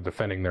 they're trying to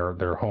defending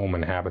their home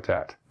and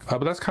habitat. But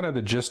that's kind of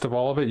the gist of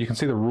all of it. You can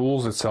see the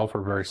rules itself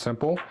are very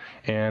simple,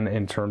 and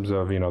in terms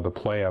of, you know, the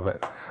play of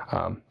it.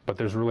 But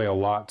there's really a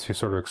lot to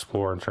sort of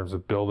explore in terms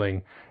of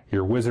building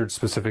your wizard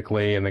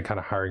specifically, and then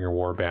kind of hiring your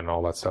warband and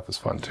all that stuff is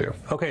fun too.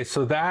 Okay,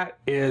 so that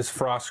is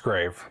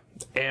Frostgrave.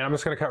 And I'm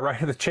just going to cut right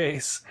to the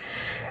chase.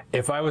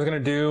 If I was going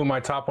to do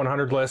my top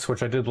 100 list,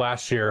 which I did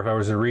last year, if I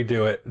was to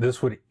redo it,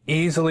 this would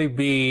easily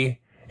be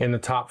in the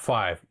top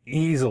 5.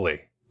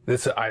 Easily.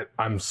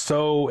 I'm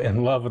so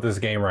in love with this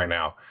game right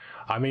now.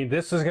 I mean,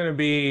 this is going to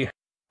be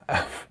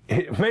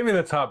maybe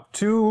the top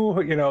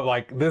 2, you know,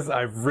 like this.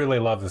 I really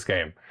love this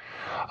game.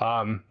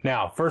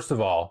 Now, first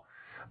of all,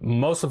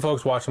 most of the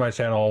folks watching my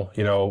channel,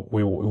 you know,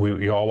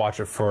 we all watch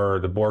it for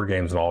the board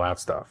games and all that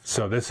stuff.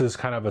 So this is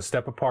kind of a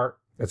step apart.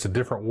 It's a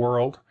different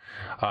world.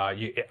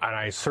 And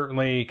I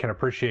certainly can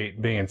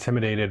appreciate being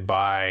intimidated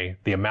by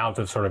the amount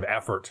of sort of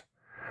effort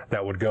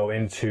that would go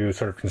into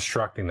sort of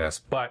constructing this.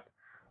 But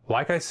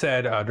like I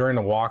said during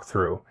the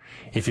walkthrough,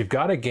 if you've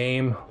got a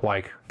game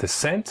like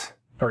Descent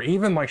or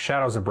even like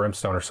Shadows of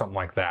Brimstone or something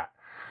like that,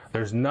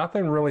 there's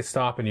nothing really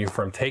stopping you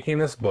from taking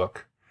this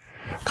book,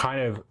 kind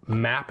of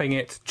mapping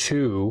it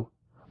to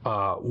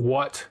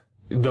what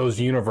those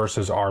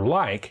universes are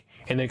like,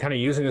 and then kind of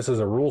using this as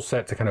a rule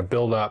set to kind of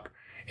build up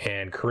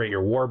and create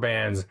your war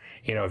bands.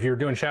 You know, if you're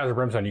doing Shadows of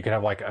Brimstone, you could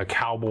have like a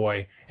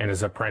cowboy and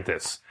his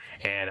apprentice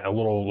and a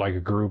little like a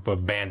group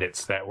of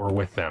bandits that were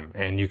with them,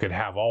 and you could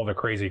have all the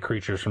crazy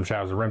creatures from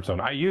Shadows of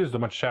Brimstone. I used a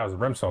bunch of Shadows of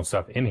Brimstone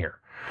stuff in here.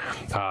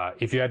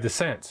 If you had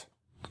Descent,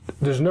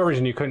 there's no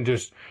reason you couldn't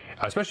just,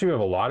 especially if you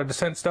have a lot of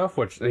Descent stuff,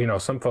 which, you know,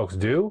 some folks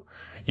do,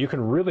 you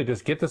can really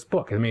just get this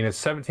book. I mean,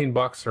 it's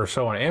 $17 or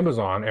so on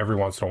Amazon every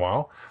once in a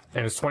while,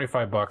 and it's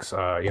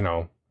 $25, you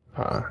know,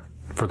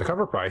 for the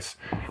cover price.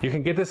 You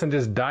can get this and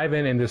just dive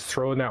in and just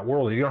throw in that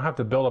world. You don't have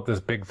to build up this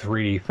big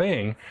 3D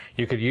thing.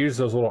 You could use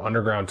those little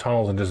underground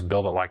tunnels and just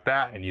build it like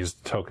that and use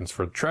the tokens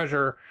for the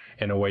treasure,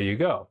 and away you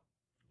go.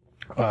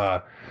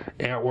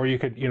 Or you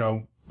could, you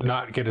know,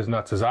 not get as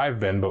nuts as I've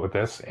been, but with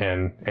this,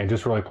 and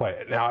just really play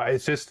it. Now,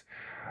 it's just,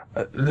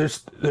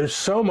 there's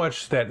so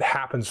much that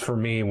happens for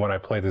me when I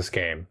play this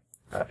game.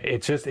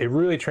 It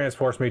really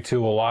transports me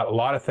to a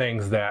lot of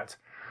things that,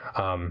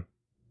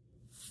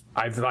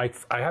 I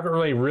haven't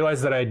really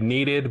realized that I'd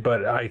needed,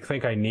 but I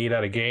think I need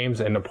out of games.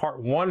 And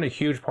a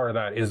huge part of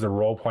that is the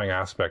role-playing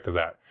aspect of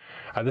that.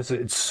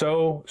 It's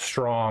so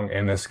strong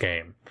in this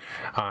game.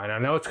 And I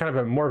know it's kind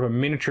of more of a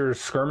miniature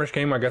skirmish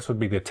game, I guess would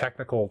be the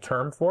technical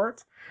term for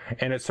it.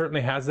 And it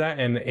certainly has that.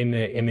 And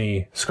in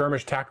the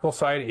skirmish tactical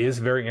side is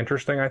very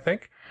interesting, I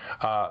think.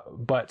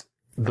 But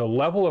the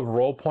level of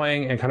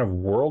role-playing and kind of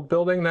world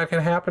building that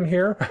can happen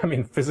here, I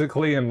mean,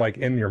 physically and like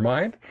in your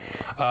mind,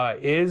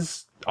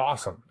 is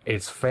awesome.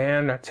 It's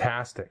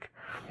fantastic.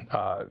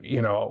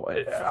 You know,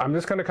 I'm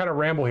just going to kind of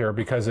ramble here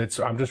because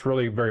I'm just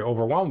really very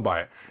overwhelmed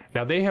by it.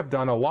 Now, they have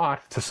done a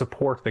lot to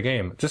support the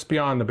game, just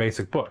beyond the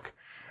basic book.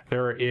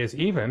 There is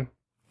even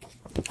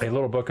a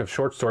little book of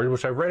short stories,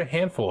 which I've read a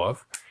handful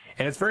of,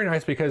 and it's very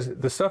nice because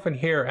the stuff in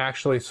here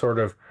actually sort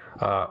of,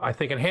 I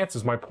think,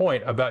 enhances my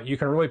point about you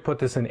can really put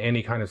this in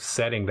any kind of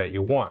setting that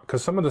you want.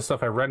 Because some of the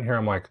stuff I read in here,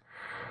 I'm like,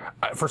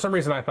 for some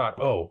reason I thought,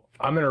 oh,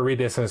 I'm going to read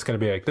this and it's going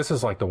to be like, this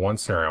is like the one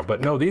scenario. But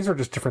no, these are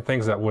just different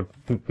things that would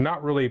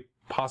not really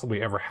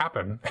possibly ever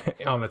happen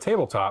on the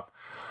tabletop.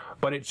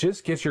 But it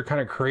just gets your kind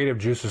of creative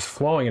juices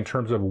flowing in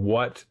terms of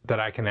what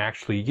that I can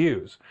actually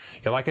use.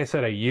 Yeah, like I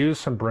said, I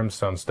used some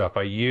Brimstone stuff.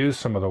 I used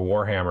some of the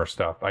Warhammer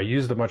stuff. I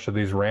used a bunch of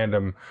these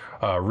random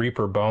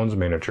Reaper Bones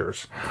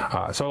miniatures.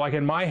 So like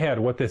in my head,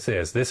 what this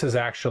is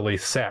actually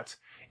set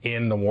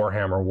in the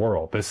Warhammer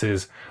world. This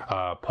is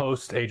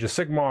post Age of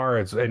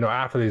Sigmar. It's, you know,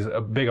 after these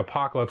big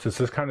apocalypse. It's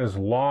this kind of this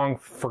long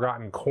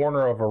forgotten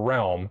corner of a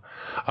realm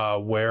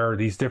where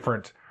these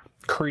different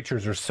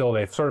creatures are still,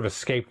 they've sort of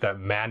escaped that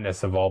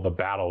madness of all the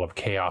battle of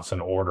chaos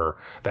and order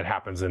that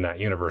happens in that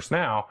universe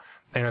now.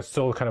 And it's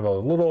still kind of a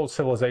little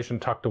civilization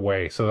tucked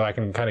away, so that I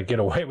can kind of get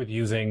away with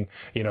using,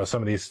 you know,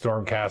 some of these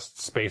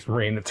Stormcast, Space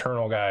Marine,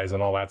 Eternal guys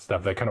and all that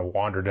stuff that kind of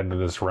wandered into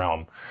this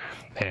realm.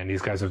 And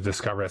these guys have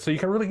discovered it. So you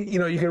can really, you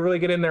know, you can really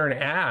get in there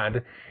and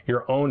add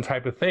your own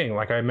type of thing.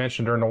 Like I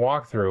mentioned during the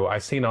walkthrough,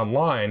 I've seen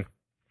online,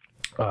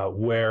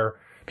 where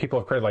people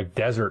have created like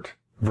desert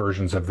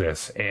versions of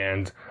this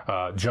and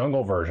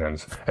jungle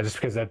versions, and just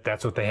because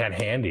that's what they had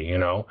handy, you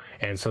know.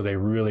 And so they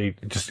really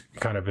just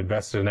kind of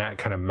invested in that and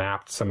kind of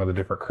mapped some of the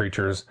different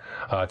creatures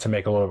to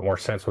make a little bit more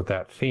sense with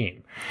that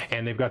theme.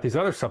 And they've got these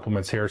other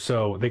supplements here.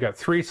 So they got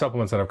 3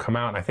 supplements that have come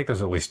out, and I think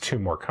there's at least 2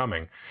 more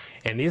coming.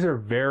 And these are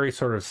very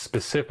sort of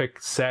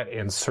specific, set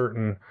in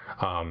certain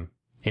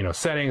you know,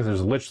 settings.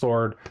 There's Lich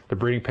Lord, the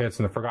Breeding Pits,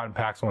 and the Forgotten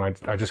Packs one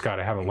I just got.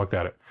 I haven't looked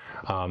at it.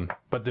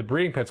 But the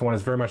Breeding Pits one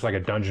is very much like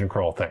a dungeon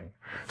crawl thing.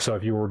 So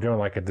if you were doing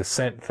like a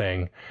descent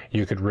thing,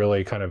 you could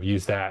really kind of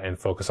use that and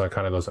focus on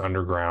kind of those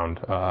underground,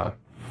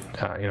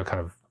 you know, kind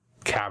of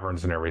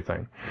caverns and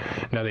everything.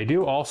 Now they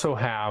do also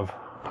have,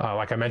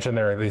 like I mentioned,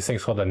 there are these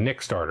things called a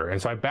Nick Starter.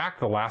 And so I backed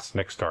the last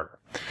Nick Starter.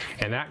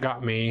 And that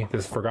got me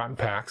this Forgotten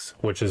Packs,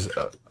 which is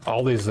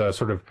all these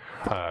sort of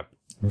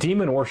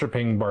demon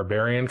worshipping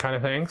barbarian kind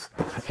of things.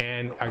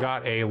 And I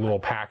got a little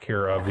pack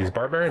here of these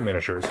barbarian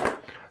miniatures.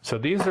 So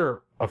these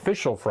are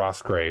official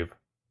Frostgrave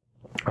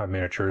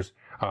miniatures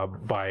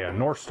by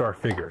North Star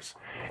Figures.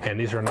 And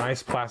these are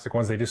nice plastic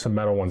ones. They do some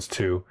metal ones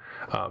too.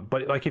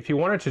 But like if you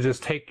wanted to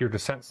just take your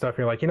descent stuff,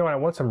 you're like, you know what, I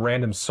want some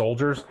random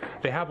soldiers.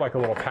 They have like a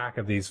little pack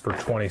of these for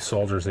 20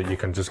 soldiers that you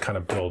can just kind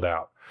of build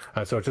out.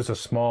 So it's just a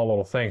small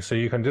little thing. So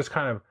you can just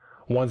kind of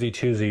onesie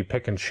twosie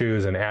pick and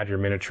choose and add your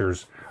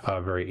miniatures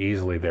very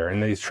easily there.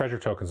 And these treasure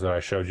tokens that I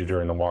showed you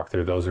during the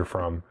walkthrough, those are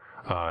from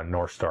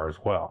North Star as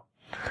well.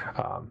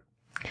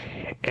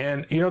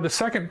 And you know, the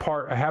second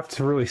part I have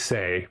to really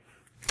say,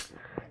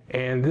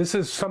 and this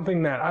is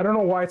something that I don't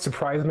know why it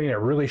surprised me, and it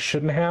really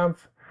shouldn't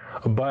have,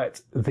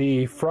 but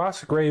the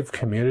Frostgrave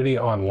community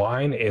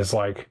online is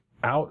like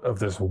out of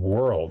this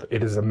world.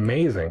 It is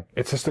amazing.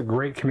 It's just a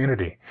great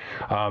community.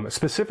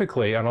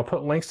 Specifically, and I'll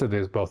put links to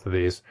both of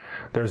these,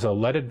 there's a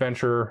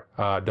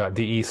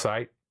leadadventure.de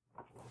site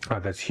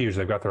that's huge.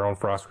 They've got their own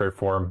Frostgrave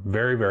forum,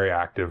 very, very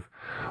active.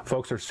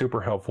 Folks are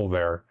super helpful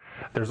there.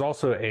 There's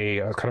also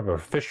a kind of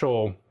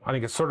official, I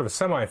think it's sort of a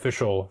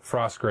semi-official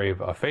Frostgrave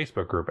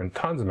Facebook group, and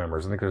tons of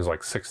members. I think there's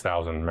like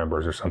 6,000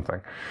 members or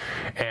something.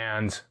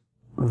 And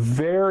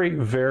very,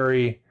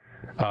 very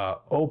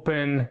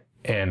open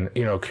and,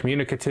 you know,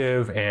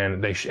 communicative,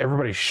 and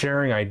everybody's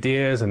sharing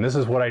ideas. And this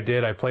is what I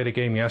did. I played a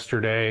game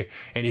yesterday,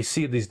 and you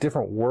see these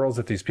different worlds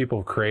that these people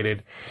have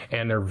created,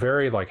 and they're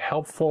very like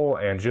helpful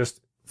and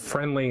just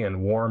friendly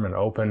and warm and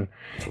open.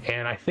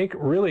 And I think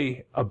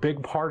really a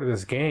big part of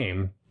this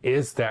game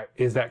is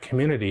that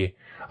community,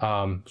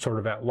 sort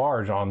of at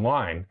large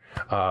online,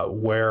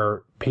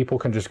 where people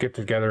can just get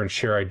together and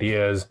share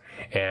ideas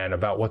and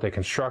about what they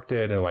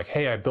constructed, and like,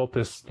 hey, I built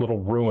this little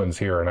ruins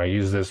here and I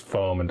use this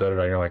foam and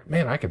da-da-da. And you're like,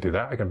 man, I could do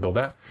that. I can build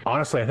that.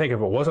 Honestly, I think if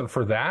it wasn't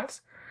for that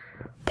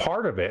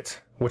part of it,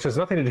 which has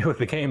nothing to do with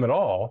the game at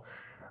all,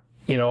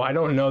 you know, I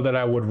don't know that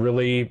I would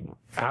really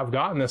have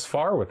gotten this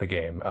far with the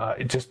game,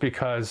 just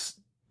because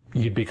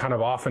you'd be kind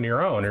of off on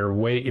your own,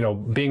 or you know,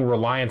 being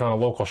reliant on a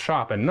local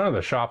shop, and none of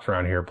the shops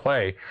around here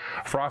play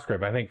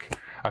Frostgrave. I think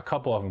a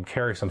couple of them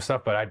carry some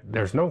stuff, but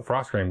there's no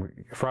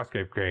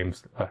Frostgrave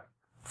games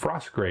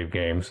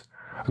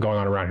going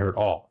on around here at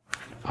all.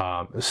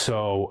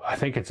 So I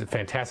think it's a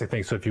fantastic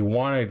thing. So if you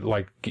want to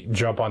like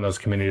jump on those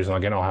communities, and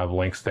again, I'll have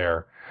links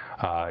there.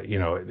 You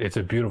know, it's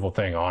a beautiful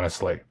thing,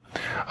 honestly.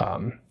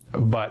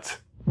 But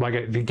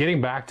like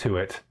getting back to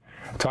it,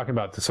 talking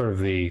about the sort of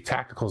the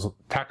tactical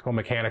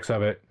mechanics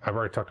of it. I've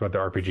already talked about the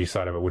RPG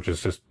side of it, which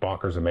is just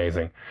bonkers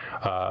amazing.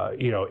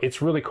 You know,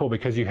 it's really cool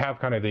because you have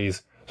kind of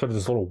these sort of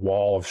this little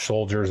wall of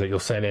soldiers that you'll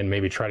send in,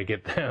 maybe try to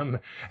get them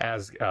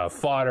as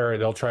fodder.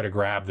 They'll try to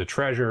grab the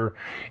treasure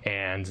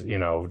and, you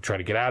know, try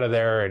to get out of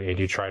there. And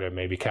you try to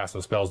maybe cast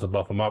some spells to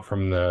buff them up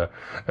from the,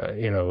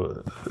 you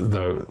know,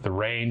 the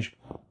range.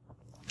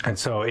 And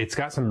so it's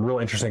got some real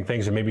interesting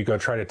things. And maybe go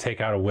try to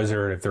take out a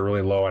wizard if they're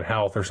really low on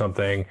health or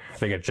something.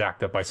 They get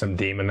jacked up by some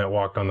demon that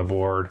walked on the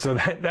board. So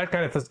that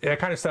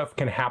kind of stuff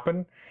can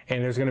happen.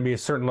 And there's going to be a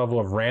certain level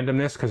of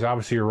randomness, because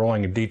obviously you're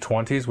rolling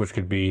D20s, which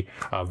could be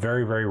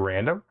very, very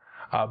random.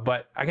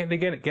 But again,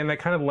 that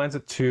kind of lends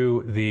it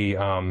to the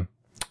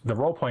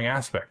role-playing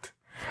aspect.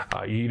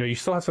 You know, you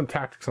still have some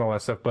tactics and all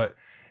that stuff, but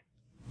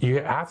you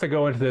have to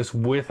go into this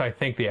with, I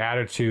think, the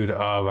attitude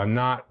of, I'm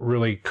not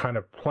really kind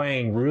of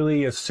playing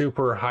really a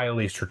super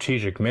highly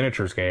strategic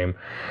miniatures game.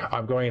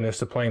 I'm going in this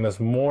to playing this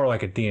more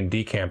like a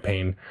D&D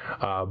campaign,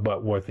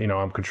 but with, you know,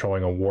 I'm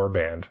controlling a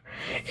warband.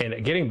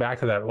 And getting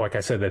back to that, like I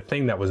said, the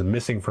thing that was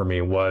missing for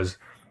me was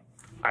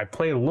I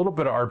played a little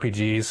bit of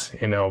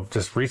RPGs, you know,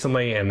 just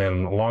recently and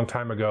then a long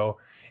time ago,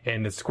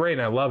 and it's great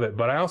and I love it,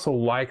 but I also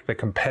like the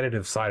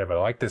competitive side of it. I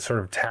like this sort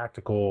of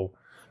tactical,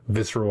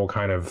 visceral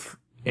kind of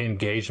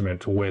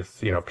engagement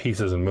with, you know,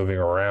 pieces and moving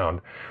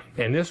around.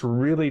 And this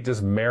really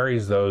just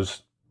marries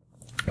those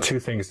two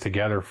things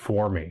together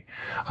for me.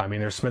 I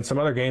mean, there's been some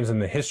other games in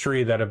the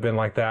history that have been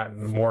like that,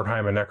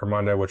 Mordheim and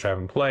Necromunda, which I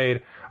haven't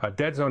played.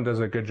 Dead Zone does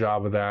a good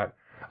job of that.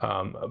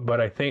 But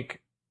I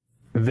think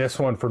this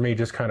one for me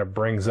just kind of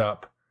brings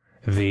up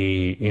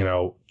the, you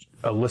know,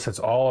 elicits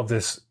all of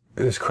this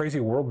crazy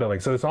world building.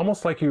 So it's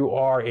almost like you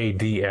are a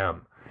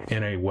DM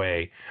in a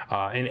way.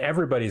 And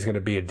everybody's going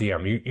to be a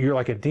DM. You're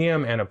like a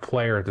DM and a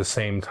player at the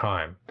same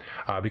time.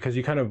 Because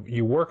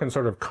you work in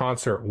sort of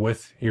concert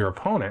with your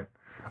opponent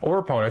or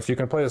opponents. You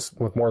can play this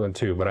with more than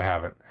two, but I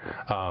haven't.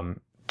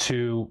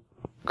 To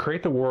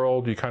create the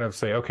world, you kind of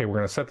say, okay, we're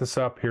going to set this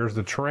up. Here's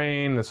the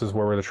terrain. This is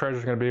where the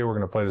treasure's going to be. We're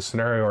going to play the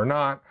scenario or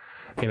not,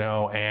 you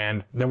know,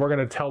 and then we're going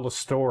to tell the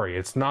story.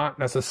 It's not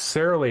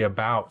necessarily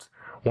about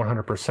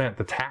 100%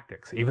 the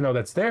tactics, even though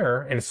that's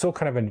there and it still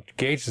kind of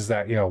engages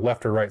that, you know,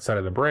 left or right side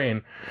of the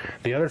brain.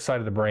 The other side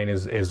of the brain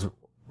is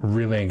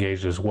really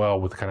engaged as well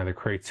with kind of the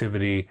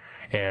creativity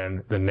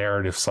and the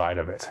narrative side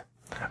of it.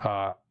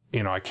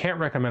 You know, I can't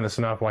recommend this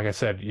enough. Like I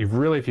said,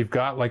 if you've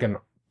got like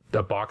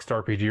a boxed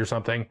RPG or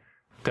something,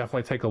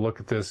 definitely take a look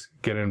at this,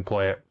 get in and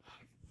play it.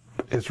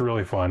 It's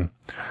really fun.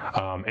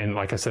 And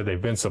like I said, they've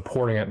been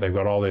supporting it. They've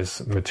got all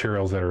these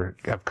materials that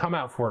have come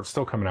out for it,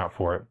 still coming out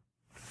for it.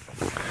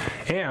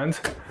 And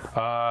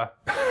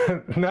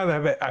now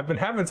that I've been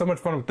having so much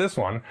fun with this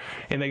one,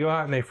 and they go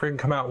out and they freaking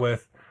come out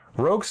with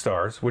Rogue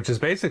Stars, which is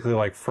basically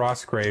like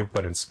Frostgrave,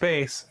 but in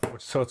space.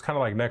 So it's kind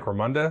of like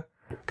Necromunda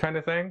kind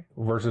of thing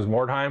versus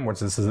Mordheim,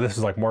 which this is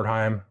like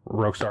Mordheim.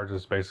 Rogue Stars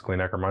is basically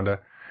Necromunda.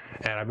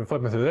 And I've been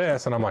flipping through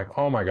this and I'm like,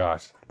 oh my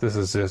gosh, this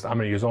is just, I'm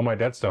going to use all my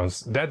Dead Zone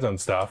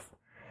stuff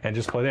and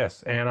just play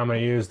this. And I'm going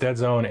to use Dead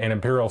Zone and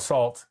Imperial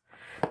Assault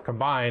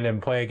combined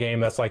and play a game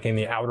that's like in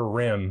the outer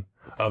rim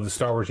of the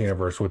Star Wars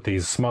universe with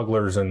these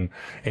smugglers and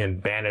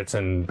bandits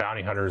and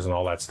bounty hunters and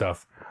all that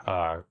stuff,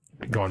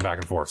 going back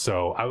and forth.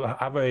 So I'll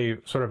have a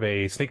sort of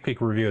a sneak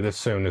peek review of this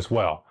soon as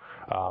well.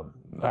 I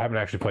haven't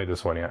actually played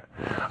this one yet.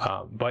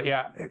 But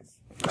yeah,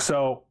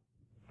 so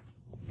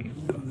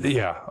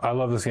yeah, I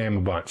love this game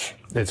a bunch.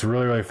 It's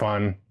really, really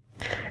fun.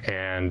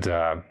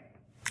 And,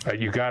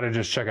 you gotta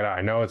just check it out.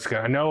 I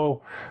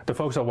know the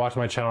folks that watch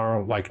my channel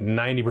are like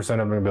 90% of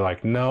them are gonna be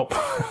like, nope,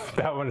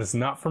 that one is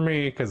not for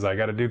me because I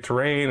gotta do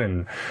terrain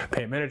and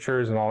paint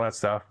miniatures and all that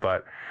stuff.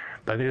 But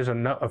I think there's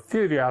a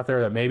few of you out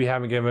there that maybe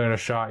haven't given it a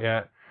shot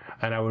yet.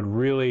 And I would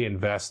really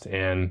invest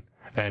in,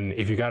 and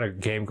if you got a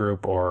game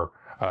group or,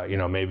 you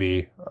know,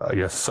 maybe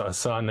a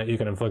son that you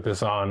can inflict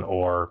this on,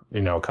 or,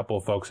 you know, a couple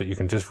of folks that you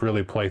can just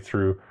really play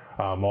through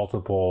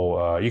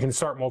multiple, you can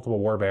start multiple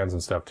war bands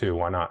and stuff too.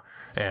 Why not?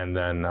 And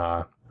then,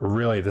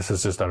 really, this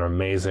is just an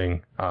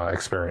amazing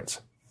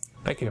experience.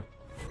 Thank you.